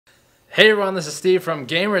Hey everyone, this is Steve from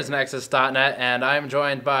GamersNexus.net, and I'm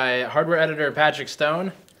joined by hardware editor Patrick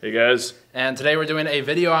Stone. Hey guys. And today we're doing a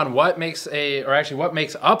video on what makes up a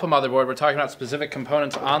motherboard. We're talking about specific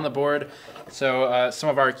components on the board. So some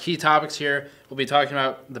of our key topics here, we'll be talking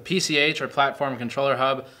about the PCH, or Platform Controller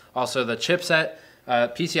Hub, also the chipset,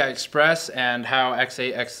 PCI Express, and how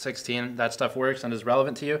X8, X16, that stuff works and is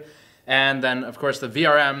relevant to you. And then, of course, the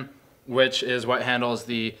VRM, which is what handles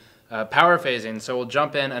the power phasing. So we'll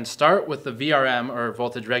jump in and start with the VRM, or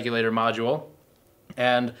voltage regulator module.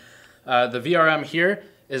 And the VRM here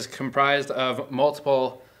is comprised of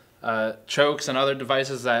multiple chokes and other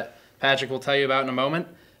devices that Patrick will tell you about in a moment.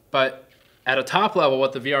 But at a top level,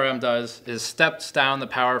 what the VRM does is steps down the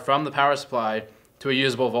power from the power supply to a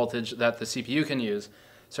usable voltage that the CPU can use.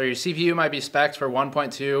 So your CPU might be spec'd for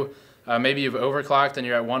 1.2, maybe you've overclocked and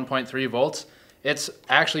you're at 1.3 volts. It's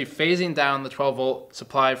actually phasing down the 12-volt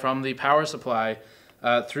supply from the power supply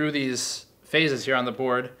through these phases here on the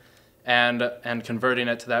board and converting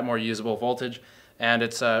it to that more usable voltage. And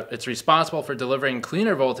it's responsible for delivering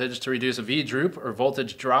cleaner voltage to reduce V-droop, or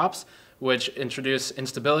voltage drops, which introduce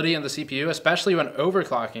instability in the CPU, especially when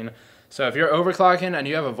overclocking. So if you're overclocking and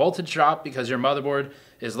you have a voltage drop because your motherboard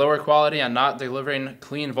is lower quality and not delivering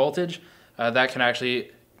clean voltage, that can actually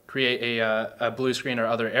create a blue screen or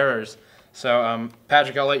other errors. So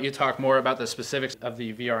Patrick, I'll let you talk more about the specifics of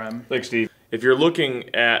the VRM. Thanks, Steve. If you're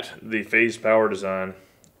looking at the phase power design,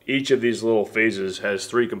 each of these little phases has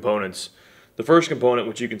three components. The first component,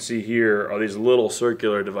 which you can see here, are these little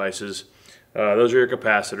circular devices. Those are your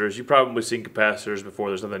capacitors. You've probably seen capacitors before.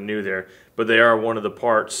 There's nothing new there, but they are one of the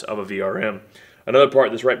parts of a VRM. Another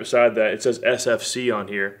part that's right beside that, it says SFC on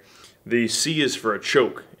here. The C is for a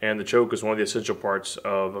choke, and the choke is one of the essential parts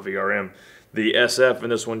of a VRM. The SF in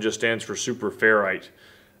this one just stands for super ferrite,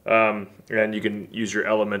 and you can use your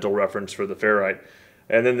elemental reference for the ferrite.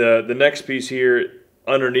 And then the next piece here,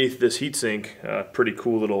 underneath this heatsink, pretty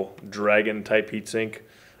cool little dragon type heatsink.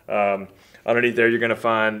 Underneath there you're going to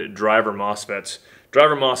find driver MOSFETs.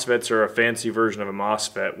 Driver MOSFETs are a fancy version of a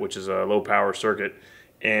MOSFET, which is a low power circuit,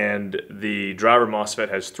 and the driver MOSFET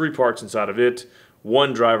has three parts inside of it,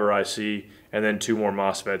 one driver IC, and then two more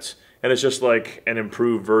MOSFETs. And it's just like an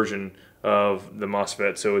improved version of the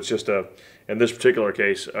MOSFET. So it's just in this particular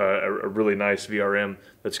case, a really nice VRM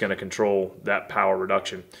that's going to control that power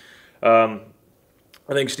reduction. I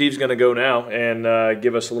think Steve's going to go now and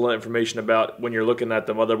give us a little information about when you're looking at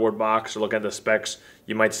the motherboard box or looking at the specs,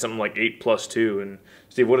 you might see something like 8+2. And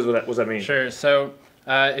Steve, what does that mean? Sure. So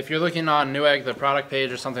if you're looking on Newegg, the product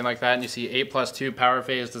page or something like that, and you see 8+2 power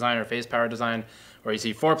phase design or phase power design, or you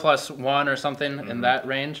see 4+1 or something in that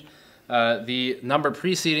range, the number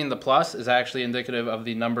preceding the plus is actually indicative of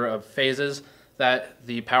the number of phases that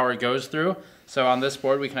the power goes through. So on this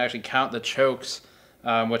board, we can actually count the chokes,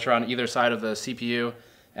 which are on either side of the CPU,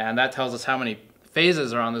 and that tells us how many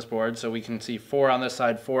phases are on this board. So we can see 4 on this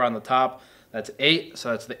side, 4 on the top. That's 8,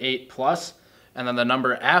 so that's the 8 plus. And then the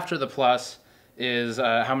number after the plus is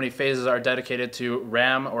how many phases are dedicated to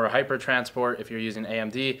RAM or hypertransport if you're using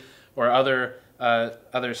AMD, or other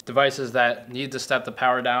devices that need to step the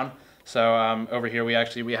power down. So over here we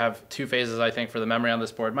have 2 phases, I think, for the memory on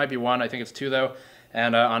this board. Might be 1, I think it's 2 though.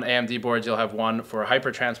 And on AMD boards you'll have 1 for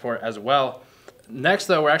hypertransport as well. Next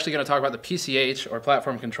though, we're actually going to talk about the PCH, or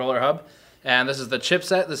Platform Controller Hub. And this is the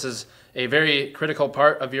chipset. This is a very critical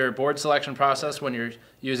part of your board selection process when you're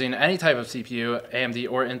using any type of CPU,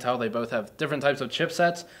 AMD or Intel. They both have different types of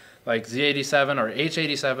chipsets, like Z87 or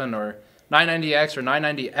H87 or 990X or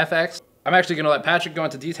 990FX. I'm actually going to let Patrick go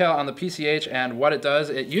into detail on the PCH and what it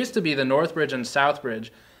does. It used to be the North Bridge and South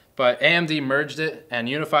Bridge, but AMD merged it and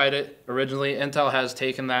unified it originally. Intel has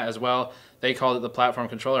taken that as well. They called it the Platform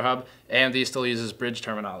Controller Hub. AMD still uses bridge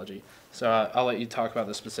terminology. So I'll let you talk about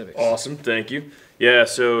the specifics. Awesome, thank you. Yeah,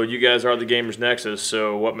 so you guys are the Gamers Nexus,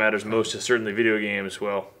 so what matters most is certainly video games.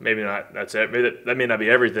 Well, maybe not, that's it. Maybe that may not be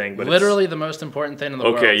everything, but literally the most important thing in the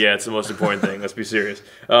world. Okay, yeah, it's the most important thing, let's be serious.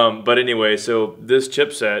 But anyway, so this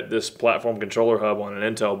chipset, this Platform Controller Hub on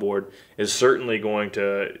an Intel board is certainly going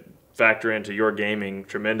to factor into your gaming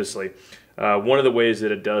tremendously. One of the ways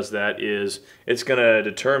that it does that is it's going to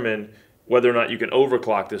determine whether or not you can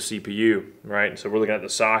overclock the CPU, right? So we're looking at the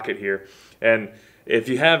socket here. And if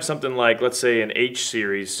you have something like, let's say, an H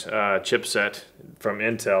series chipset from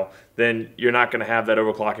Intel, then you're not going to have that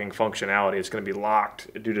overclocking functionality. It's going to be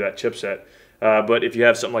locked due to that chipset. But if you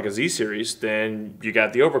have something like a Z series, then you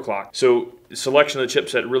got the overclock. So selection of the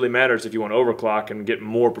chipset really matters if you want to overclock and get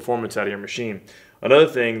more performance out of your machine. Another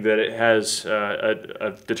thing that it has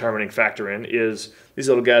a determining factor in is these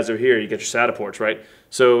little guys over here. You get your Sata ports, right?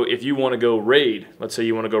 So if you want to go RAID, let's say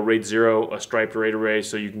you want to go RAID 0, a striped RAID array,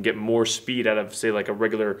 so you can get more speed out of, say, like a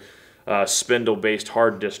regular spindle-based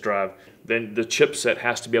hard disk drive, then the chipset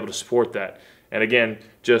has to be able to support that. And again,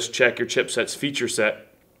 just check your chipset's feature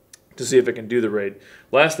set to see if it can do the RAID.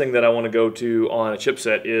 Last thing that I want to go to on a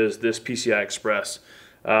chipset is this PCI Express.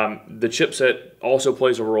 The chipset also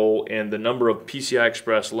plays a role in the number of PCI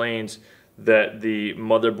Express lanes that the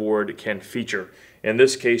motherboard can feature. In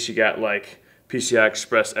this case, you got like PCI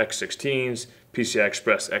Express X16s, PCI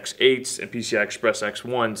Express X8s, and PCI Express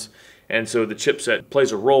X1s. And so the chipset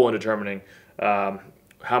plays a role in determining how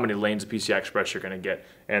many lanes of PCI Express you're going to get.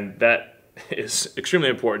 And that is extremely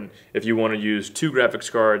important if you want to use 2 graphics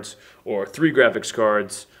cards or 3 graphics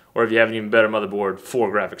cards, or if you have an even better motherboard,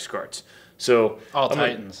 4 graphics cards. So all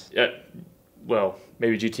Titans. Well,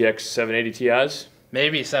 maybe GTX 780 Ti's?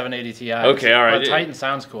 Maybe 780 Ti. Okay, all right. But Titan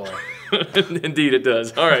sounds cooler. Indeed, it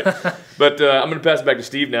does. All right. But I'm going to pass it back to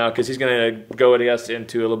Steve now because he's going to go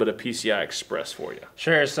into a little bit of PCI Express for you.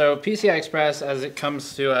 Sure. So PCI Express, as it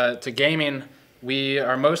comes to gaming, we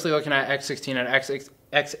are mostly looking at X16 and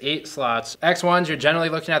X8 slots. X1s, you're generally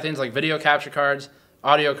looking at things like video capture cards,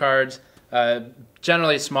 audio cards,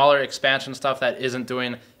 generally smaller expansion stuff that isn't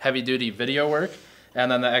doing heavy-duty video work. And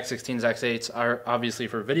then the X16s, X8s are obviously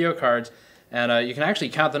for video cards. And you can actually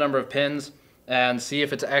count the number of pins and see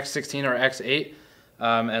if it's X16 or X8.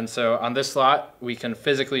 And so on this slot, we can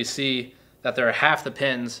physically see that there are half the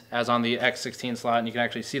pins as on the X16 slot. And you can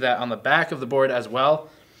actually see that on the back of the board as well,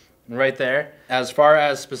 right there. As far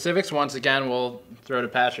as specifics, once again, we'll throw to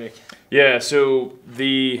Patrick. Yeah, so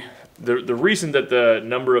the reason that the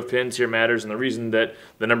number of pins here matters and the reason that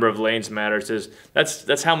the number of lanes matters is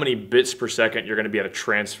that's how many bits per second you're going to be able to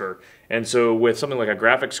transfer. And so with something like a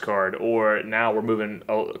graphics card, or now we're moving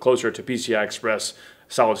closer to PCI Express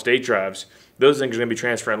solid state drives, those things are going to be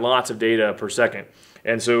transferring lots of data per second.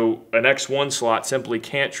 And so an X1 slot simply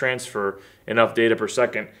can't transfer enough data per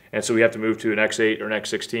second, and so we have to move to an X8 or an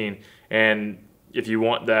X16. And if you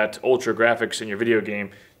want that ultra graphics in your video game,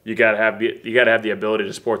 you gotta have the ability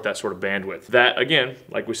to support that sort of bandwidth. That, again,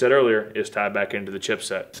 like we said earlier, is tied back into the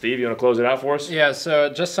chipset. Steve, you want to close it out for us? Yeah,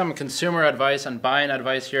 so just some consumer advice and buying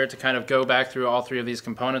advice here to kind of go back through all 3 of these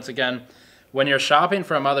components again. When you're shopping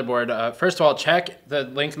for a motherboard, first of all, check the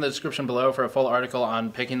link in the description below for a full article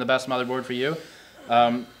on picking the best motherboard for you.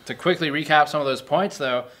 To quickly recap some of those points,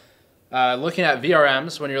 though, looking at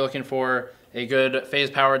VRMs when you're looking for a good phase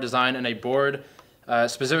power design and a board,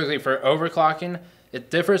 specifically for overclocking, it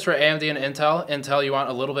differs for AMD and Intel. Intel, you want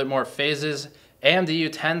a little bit more phases. AMD, you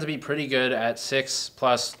tend to be pretty good at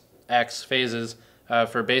 6+X phases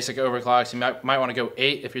for basic overclocks. You might want to go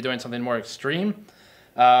 8 if you're doing something more extreme.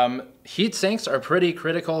 Heat sinks are pretty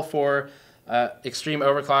critical for extreme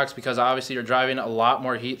overclocks because obviously you're driving a lot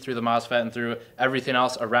more heat through the MOSFET and through everything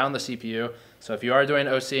else around the CPU. So if you are doing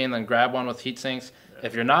OCing, then grab one with heat sinks.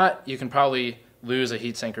 If you're not, you can probably lose a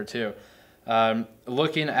heat sink or 2.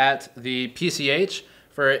 Looking at the PCH,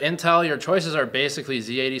 for Intel, your choices are basically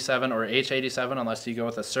Z87 or H87 unless you go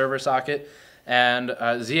with a server socket. And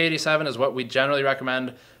Z87 is what we generally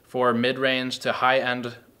recommend for mid-range to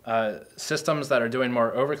high-end systems that are doing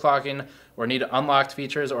more overclocking or need unlocked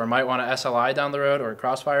features or might want a SLI down the road or a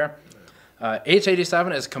Crossfire.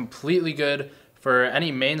 H87 is completely good for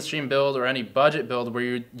any mainstream build or any budget build where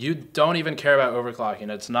you don't even care about overclocking.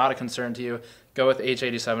 It's not a concern to you. Go with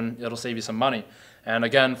H87. It'll save you some money. And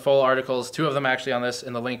again, full articles, 2 of them actually on this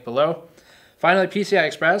in the link below. Finally, PCI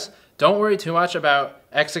Express. Don't worry too much about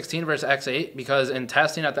X16 versus X8 because in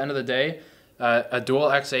testing at the end of the day, a dual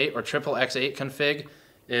X8 or triple X8 config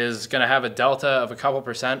is going to have a delta of a couple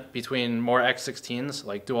 % between more X16s,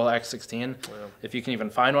 like dual X16, if you can even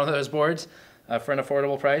find one of those boards for an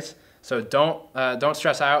affordable price. So don't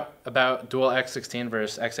stress out about dual X16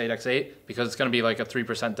 versus X8, X8 because it's going to be like a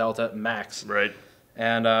 3% delta max. Right.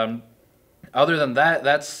 And other than that,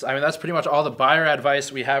 that's pretty much all the buyer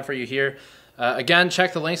advice we have for you here. Again,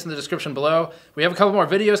 check the links in the description below. We have a couple more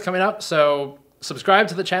videos coming up, so subscribe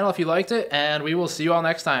to the channel if you liked it, and we will see you all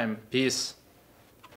next time. Peace.